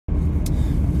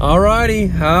Alrighty,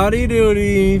 howdy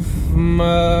doody.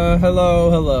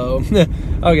 Hello.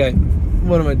 Okay,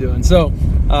 what am I doing? So,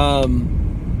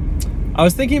 I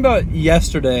was thinking about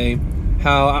yesterday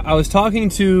how I was talking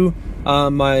to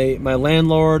my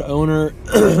landlord, owner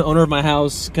of my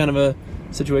house, kind of a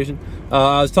situation.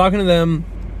 I was talking to them.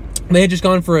 They had just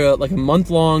gone for a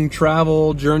month-long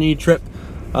travel journey trip,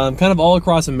 kind of all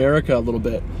across America a little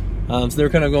bit. So they were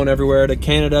kind of going everywhere, to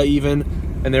Canada even,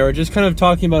 and they were just kind of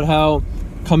talking about how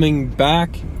coming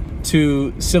back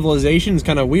to civilization is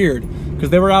kind of weird,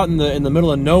 because they were out in the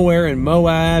middle of nowhere in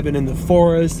Moab and in the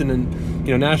forest and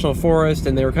in national forest,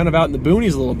 and they were kind of out in the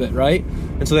boonies a little bit, right?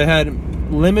 And so they had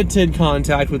limited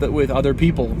contact with other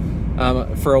people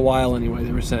for a while anyway,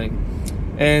 they were saying.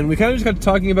 And we kind of just got to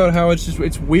talking about how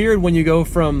it's weird when you go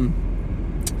from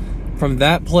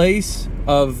that place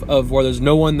of where there's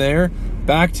no one there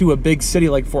back to a big city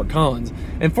like Fort Collins.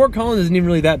 And Fort Collins isn't even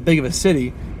really that big of a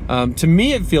city. To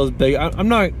me, it feels big. I'm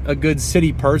not a good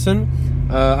city person.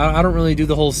 I don't really do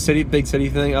the whole big city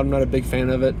thing. I'm not a big fan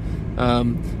of it.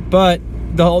 But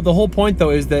the whole point, though,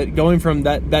 is that going from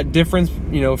that difference,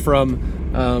 from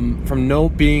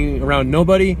being around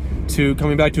nobody to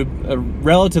coming back to a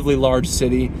relatively large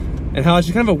city, and how it's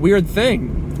just kind of a weird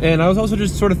thing. And I was also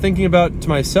just sort of thinking about to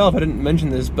myself. I didn't mention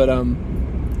this, but I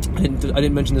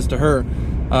didn't mention this to her.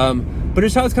 But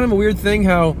just how it's kind of a weird thing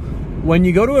how, when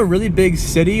you go to a really big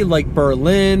city like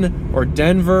Berlin or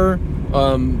Denver,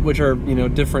 which are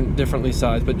differently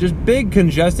sized, but just big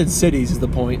congested cities is the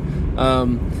point.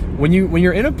 When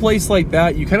you're in a place like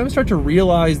that, you kind of start to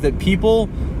realize that people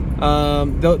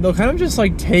they'll kind of just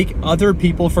take other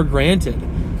people for granted,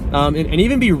 and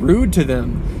even be rude to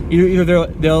them. Either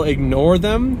they'll ignore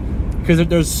them because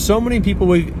there's so many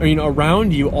people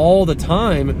around you all the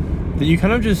time that you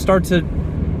kind of just start to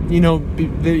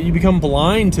you become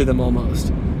blind to them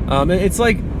almost. It's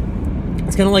kind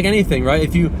of like anything, right?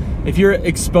 If you're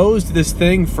exposed to this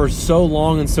thing for so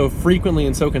long and so frequently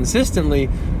and so consistently,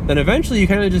 then eventually you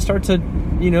kind of just start to,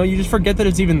 you just forget that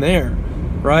it's even there,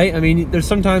 right? I mean, there's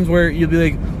sometimes where you'll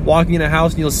be walking in a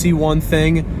house and you'll see one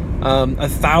thing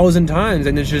 1,000 times,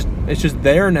 and it's just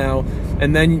there now.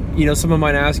 And then someone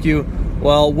might ask you,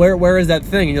 well, where is that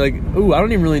thing? And you're like, ooh, I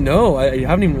don't even really know. I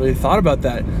haven't even really thought about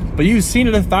that. But you've seen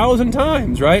it 1,000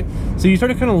 times, right? So you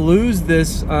start to kind of lose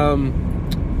this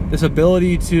this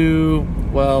ability to,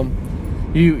 well,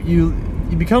 you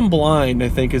become blind, I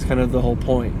think, is kind of the whole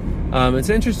point. It's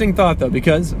an interesting thought, though,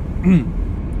 because when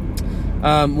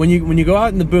you go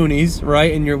out in the boonies,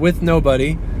 right, and you're with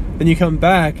nobody, then you come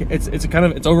back,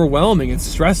 it's overwhelming, it's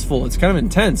stressful, it's kind of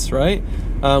intense, right?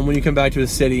 When you come back to a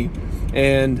city.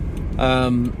 And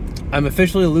I'm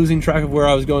officially losing track of where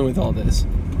I was going with all this,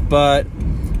 but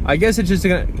I guess it's just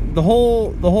the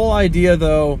whole idea,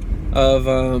 though, of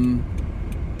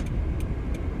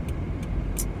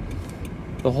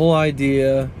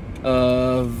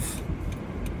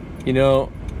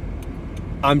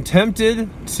I'm tempted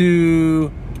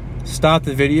to stop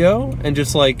the video and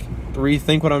just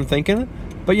rethink what I'm thinking,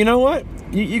 but you know what?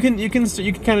 You can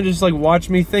kind of just watch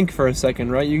me think for a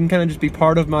second, right? You can kind of just be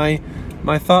part of my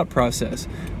thought process,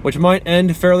 which might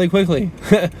end fairly quickly.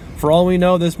 For all we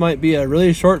know, this might be a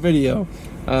really short video.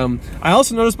 I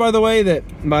also noticed, by the way,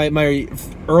 that my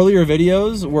earlier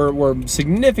videos were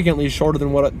significantly shorter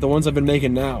than the ones I've been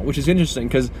making now, which is interesting,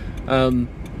 because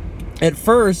at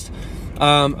first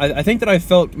I think that I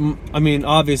felt,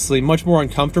 obviously much more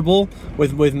uncomfortable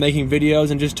with making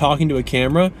videos and just talking to a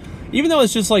camera, even though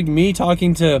it's just me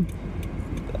talking to,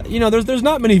 there's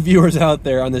not many viewers out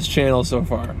there on this channel so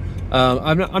far.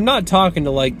 I'm not talking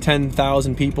to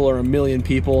 10,000 people or 1 million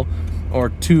people or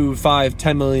 2, 5,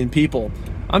 10 million people.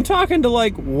 I'm talking to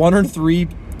 1,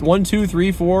 2,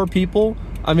 3, 4 people.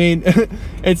 I mean,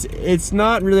 it's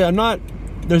not really,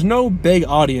 there's no big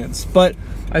audience, but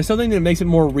I still think that it makes it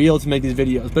more real to make these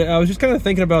videos. But I was just kind of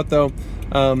thinking about, though,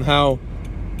 how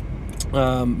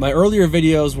my earlier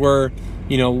videos were,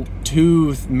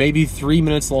 2, maybe 3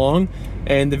 minutes long,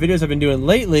 and the videos I've been doing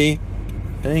lately,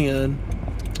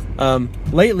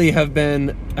 lately have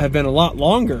been a lot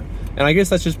longer. And I guess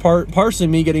that's just partially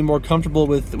me getting more comfortable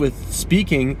with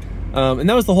speaking, and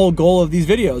that was the whole goal of these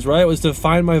videos, right? It was to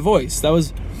find my voice. That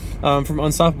was from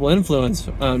Unstoppable Influence,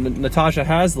 Natasha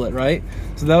Hazlitt, right?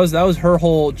 So that was her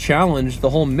whole challenge. The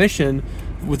whole mission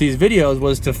with these videos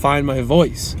was to find my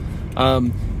voice.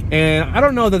 And I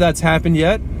don't know that that's happened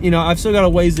yet. I've still got a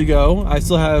ways to go.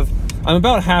 I'm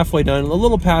about halfway done, a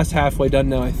little past halfway done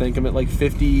now, I think. I'm at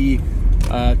 52,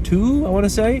 I want to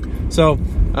say. So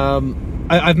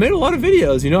I've made a lot of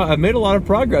videos, I've made a lot of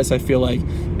progress, I feel like.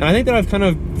 And I think that I've kind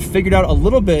of figured out a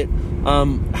little bit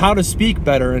how to speak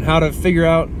better and how to figure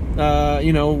out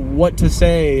you know, what to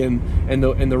say and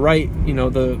the right, you know,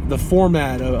 the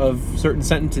format of certain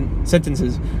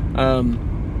sentences.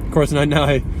 Of course, now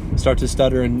I start to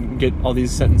stutter and get all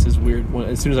these sentences weird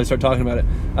as soon as I start talking about it.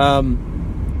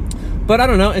 But I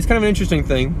don't know. It's kind of an interesting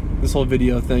thing, this whole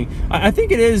video thing. I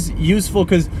think it is useful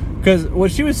because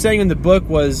what she was saying in the book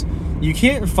was you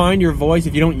can't find your voice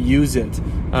if you don't use it.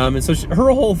 And so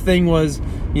her whole thing was,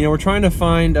 you know, we're trying to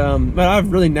find.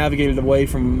 I've really navigated away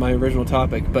from my original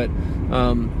topic, but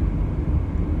her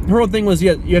whole thing was,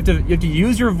 yeah, you have to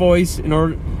use your voice in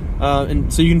order,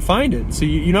 and so you can find it. So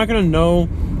you're not going to know.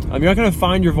 You're not going to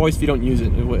find your voice if you don't use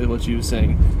it. Is what she was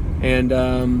saying, and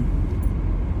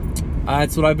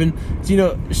that's what I've been. So, you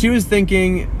know, she was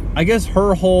thinking. I guess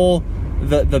her whole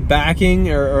the backing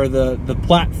or the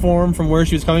platform from where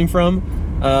she was coming from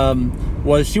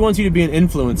was she wants you to be an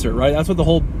influencer, right? That's what the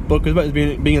whole book is about, is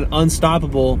being an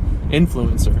unstoppable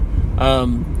influencer.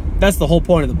 That's the whole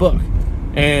point of the book.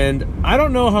 And I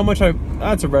don't know how much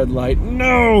that's a red light.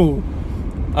 No!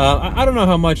 I don't know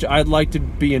how much I'd like to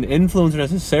be an influencer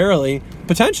necessarily.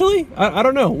 Potentially. I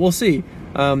don't know. We'll see.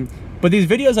 But these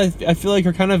videos, I feel like,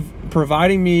 are kind of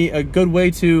providing me a good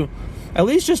way to at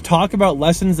least just talk about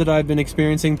lessons that I've been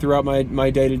experiencing throughout my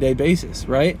day-to-day basis,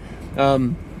 right?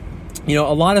 You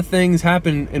know, a lot of things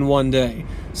happen in one day.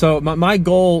 So my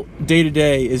goal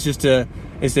day-to-day is just to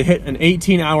hit an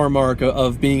 18-hour mark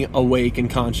of being awake and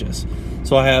conscious.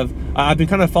 So I've been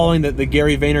kind of following the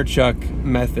Gary Vaynerchuk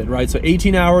method, right? So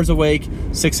 18 hours awake,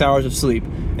 6 hours of sleep.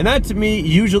 And that to me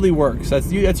usually works.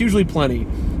 That's usually plenty.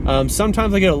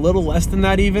 Sometimes I get a little less than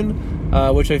that even,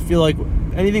 which I feel like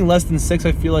anything less than 6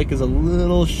 I feel like is a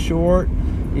little short.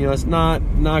 You know, it's not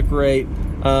great.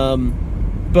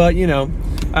 But you know,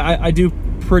 I do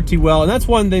pretty well. And that's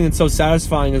one thing that's so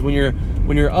satisfying is when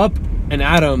you're up and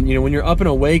at 'em, you know, when you're up and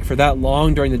awake for that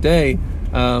long during the day,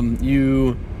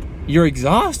 you're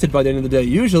exhausted by the end of the day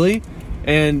usually,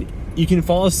 and you can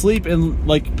fall asleep in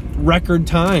like record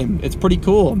time. It's pretty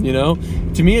cool, you know.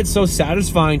 To me, it's so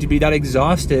satisfying to be that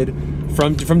exhausted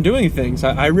from doing things.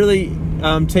 I really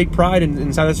take pride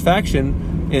and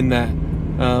satisfaction in that.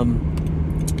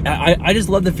 I just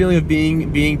love the feeling of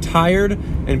being tired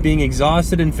and being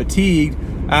exhausted and fatigued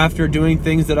after doing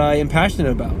things that I am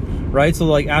passionate about, right? So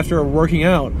like after working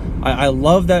out, I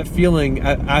love that feeling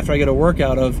after I get a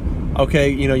workout of, okay,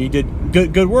 you know, you did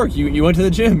good work. You went to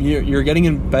the gym. You're getting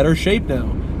in better shape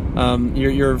now.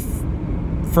 You're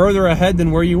further ahead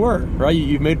than where you were, right?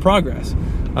 You've made progress.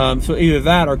 So either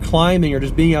that or climbing or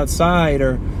just being outside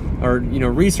or you know,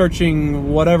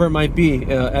 researching whatever it might be,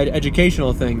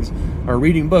 educational things or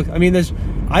reading books. I mean,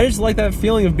 I just like that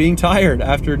feeling of being tired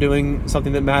after doing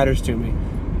something that matters to me.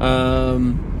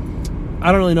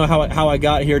 I don't really know how I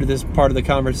got here to this part of the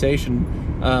conversation.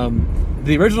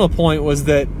 The original point was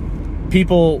that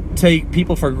people take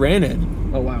people for granted.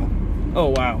 Oh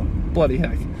wow, bloody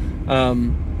heck.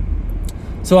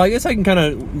 So I guess I can kind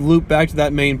of loop back to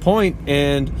that main point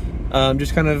and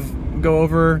just kind of go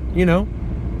over, you know,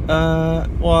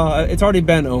 well, it's already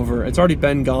been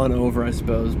gone over, I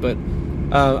suppose, but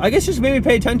I guess just maybe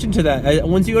pay attention to that.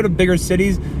 Once you go to bigger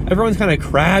cities, everyone's kind of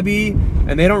crabby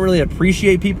and they don't really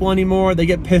appreciate people anymore. They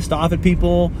get pissed off at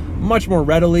people much more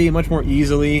readily, much more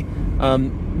easily.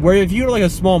 Where if you go to like a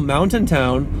small mountain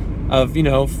town of, you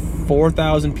know,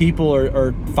 4,000 people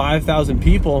or 5,000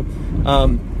 people,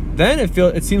 then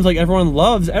it seems like everyone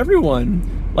loves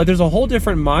everyone. Like there's a whole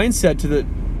different mindset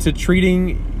to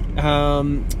treating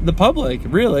the public,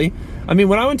 really. I mean,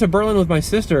 when I went to Berlin with my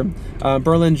sister,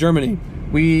 Berlin, Germany,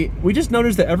 we just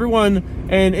noticed that everyone,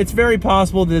 and it's very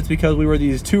possible that it's because we were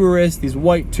these tourists, these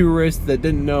white tourists that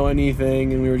didn't know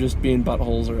anything, and we were just being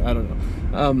buttholes, or I don't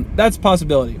know. That's a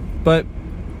possibility. But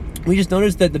we just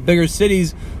noticed that the bigger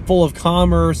cities full of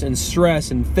commerce and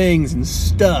stress and things and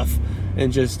stuff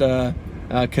and just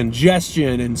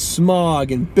congestion and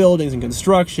smog and buildings and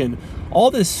construction,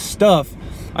 all this stuff,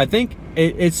 I think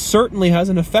it certainly has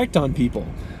an effect on people.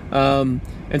 And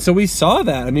so we saw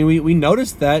that. I mean, we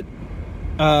noticed that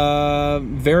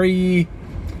we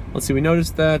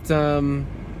noticed that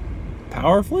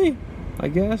powerfully, I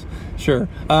guess. Sure.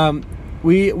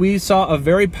 We saw a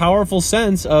very powerful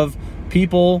sense of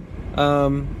people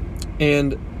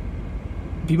and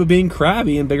people being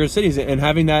crabby in bigger cities and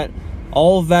having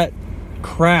all of that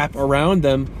crap around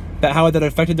them, how that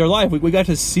affected their life. We got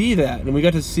to see that, and we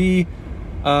got to see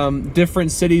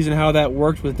different cities and how that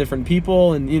worked with different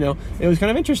people, and you know, it was kind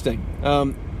of interesting.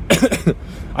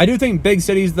 I do think big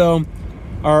cities though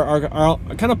are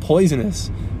kind of poisonous.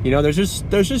 You know, there's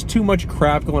just too much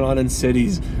crap going on in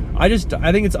cities. I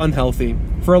think it's unhealthy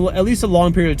for at least a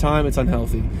long period of time. It's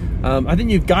unhealthy. I think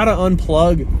you've got to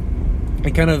unplug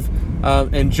and kind of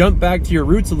and jump back to your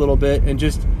roots a little bit, and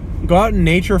just go out in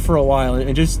nature for a while,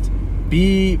 and just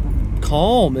be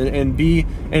calm, and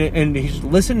just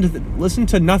listen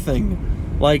to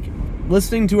nothing, like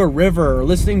listening to a river, or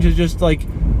listening to just like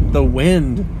the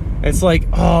wind. It's like,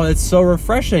 oh, it's so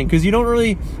refreshing, because you don't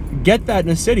really get that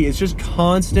in a city. It's just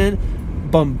constant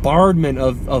bombardment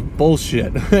of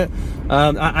bullshit.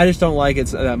 I just don't like it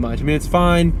that much. I mean, it's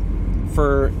fine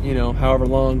for, you know, however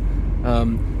long,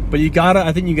 but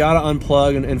I think you gotta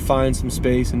unplug and find some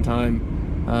space and time.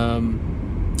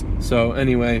 So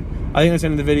anyway, I think that's the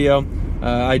end of the video.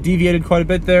 I deviated quite a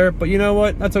bit there, but you know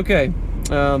what? That's okay,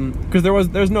 because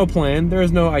there's no plan, there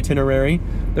is no itinerary,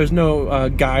 there's no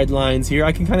guidelines here.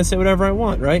 I can kind of say whatever I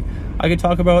want, right? I could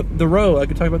talk about the road, I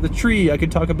could talk about the tree, I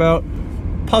could talk about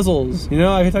puzzles, you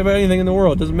know, I could talk about anything in the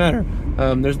world. It doesn't matter.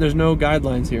 There's no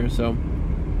guidelines here. So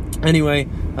anyway,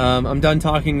 I'm done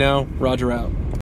talking now. Roger out.